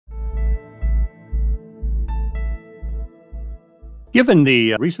Given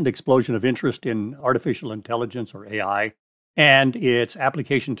the recent explosion of interest in artificial intelligence or AI and its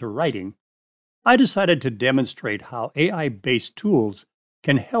application to writing, I decided to demonstrate how AI based tools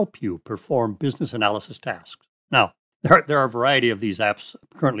can help you perform business analysis tasks. Now, there are a variety of these apps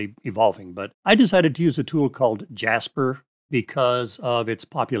currently evolving, but I decided to use a tool called Jasper because of its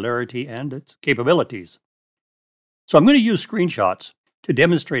popularity and its capabilities. So I'm going to use screenshots to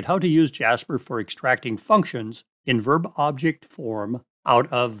demonstrate how to use Jasper for extracting functions in verb object form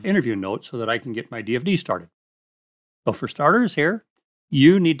out of interview notes so that I can get my DFD started. So for starters here,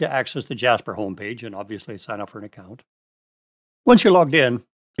 you need to access the Jasper homepage and obviously sign up for an account. Once you're logged in,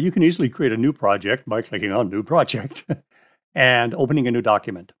 you can easily create a new project by clicking on New Project and opening a new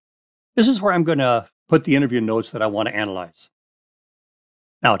document. This is where I'm going to put the interview notes that I want to analyze.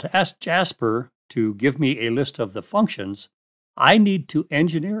 Now, to ask Jasper to give me a list of the functions, I need to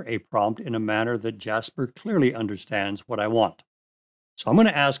engineer a prompt in a manner that Jasper clearly understands what I want. So I'm going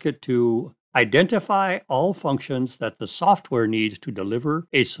to ask it to identify all functions that the software needs to deliver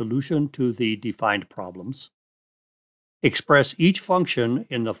a solution to the defined problems. Express each function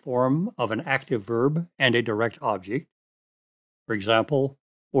in the form of an active verb and a direct object. For example,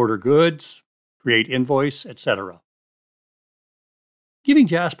 order goods, create invoice, etc. Giving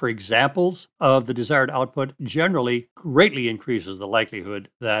Jasper examples of the desired output generally greatly increases the likelihood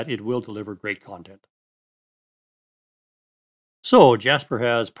that it will deliver great content. So Jasper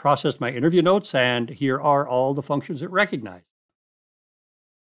has processed my interview notes, and here are all the functions it recognized.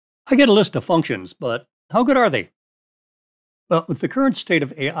 I get a list of functions, but how good are they? Well, with the current state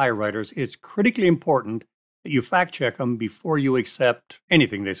of AI writers, it's critically important that you fact check them before you accept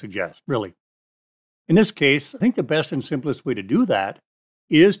anything they suggest, really. In this case, I think the best and simplest way to do that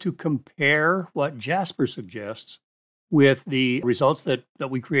is to compare what Jasper suggests with the results that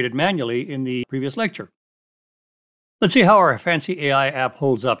we created manually in the previous lecture. Let's see how our fancy AI app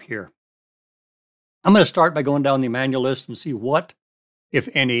holds up here. I'm going to start by going down the manual list and see what, if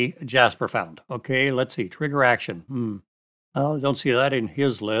any, Jasper found. Okay, let's see. Trigger action. Well, I don't see that in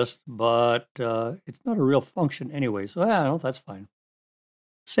his list, but it's not a real function anyway, so no, that's fine.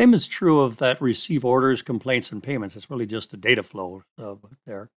 Same is true of that receive orders, complaints, and payments. It's really just a data flow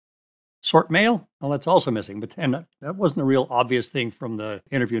there. Sort mail? Well, that's also missing, but then that wasn't a real obvious thing from the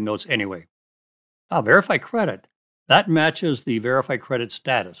interview notes anyway. Verify credit. That matches the verify credit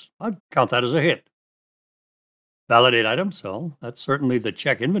status. I'd count that as a hit. Validate items, so that's certainly the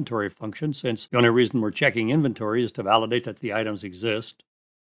check inventory function, since the only reason we're checking inventory is to validate that the items exist.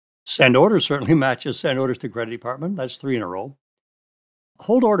 Send orders certainly matches send orders to credit department. That's 3 in a row.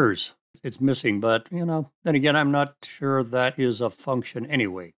 Hold orders, it's missing, but then again, I'm not sure that is a function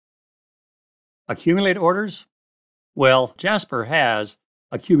anyway. Accumulate orders? Well, Jasper has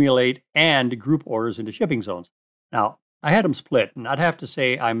accumulate and group orders into shipping zones. Now, I had them split, and I'd have to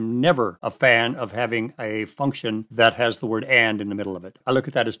say I'm never a fan of having a function that has the word and in the middle of it. I look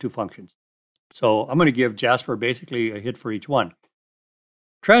at that as two functions. So I'm going to give Jasper basically a hit for each one.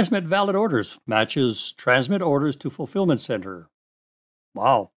 Transmit valid orders matches transmit orders to fulfillment center.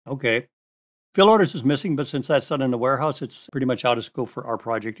 Wow, okay. Fill orders is missing, but since that's done in the warehouse, it's pretty much out of scope for our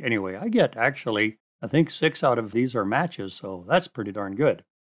project anyway. I think 6 out of these are matches, so that's pretty darn good.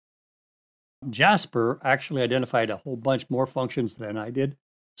 Jasper actually identified a whole bunch more functions than I did.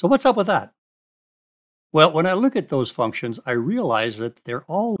 So what's up with that? Well, when I look at those functions, I realize that they're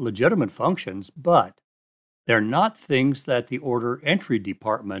all legitimate functions, but they're not things that the order entry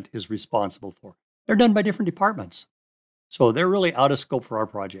department is responsible for. They're done by different departments. So they're really out of scope for our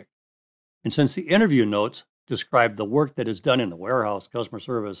project. And since the interview notes describe the work that is done in the warehouse, customer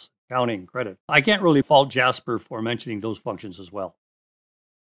service, accounting, credit, I can't really fault Jasper for mentioning those functions as well.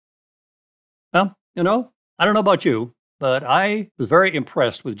 Well, I don't know about you, but I was very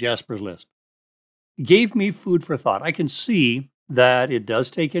impressed with Jasper's list. It gave me food for thought. I can see that it does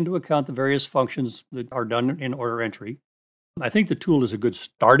take into account the various functions that are done in order entry. I think the tool is a good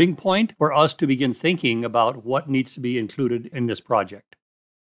starting point for us to begin thinking about what needs to be included in this project.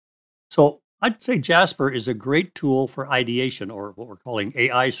 So I'd say Jasper is a great tool for ideation, or what we're calling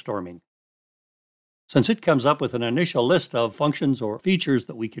AI storming, since it comes up with an initial list of functions or features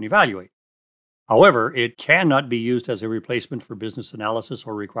that we can evaluate. However, it cannot be used as a replacement for business analysis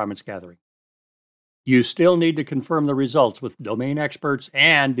or requirements gathering. You still need to confirm the results with domain experts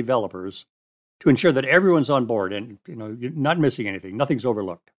and developers to ensure that everyone's on board and you're not missing anything, nothing's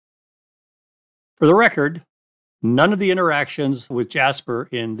overlooked. For the record, none of the interactions with Jasper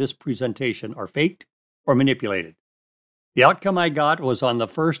in this presentation are faked or manipulated. The outcome I got was on the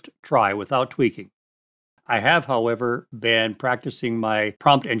first try without tweaking. I have, however, been practicing my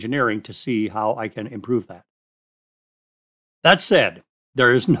prompt engineering to see how I can improve that. That said,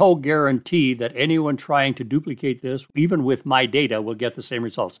 there is no guarantee that anyone trying to duplicate this, even with my data, will get the same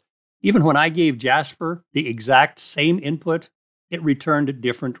results. Even when I gave Jasper the exact same input, it returned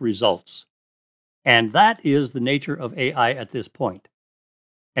different results. And that is the nature of AI at this point.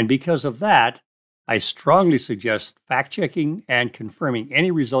 And because of that, I strongly suggest fact-checking and confirming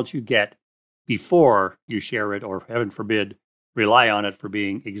any results you get before you share it or, heaven forbid, rely on it for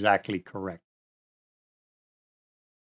being exactly correct.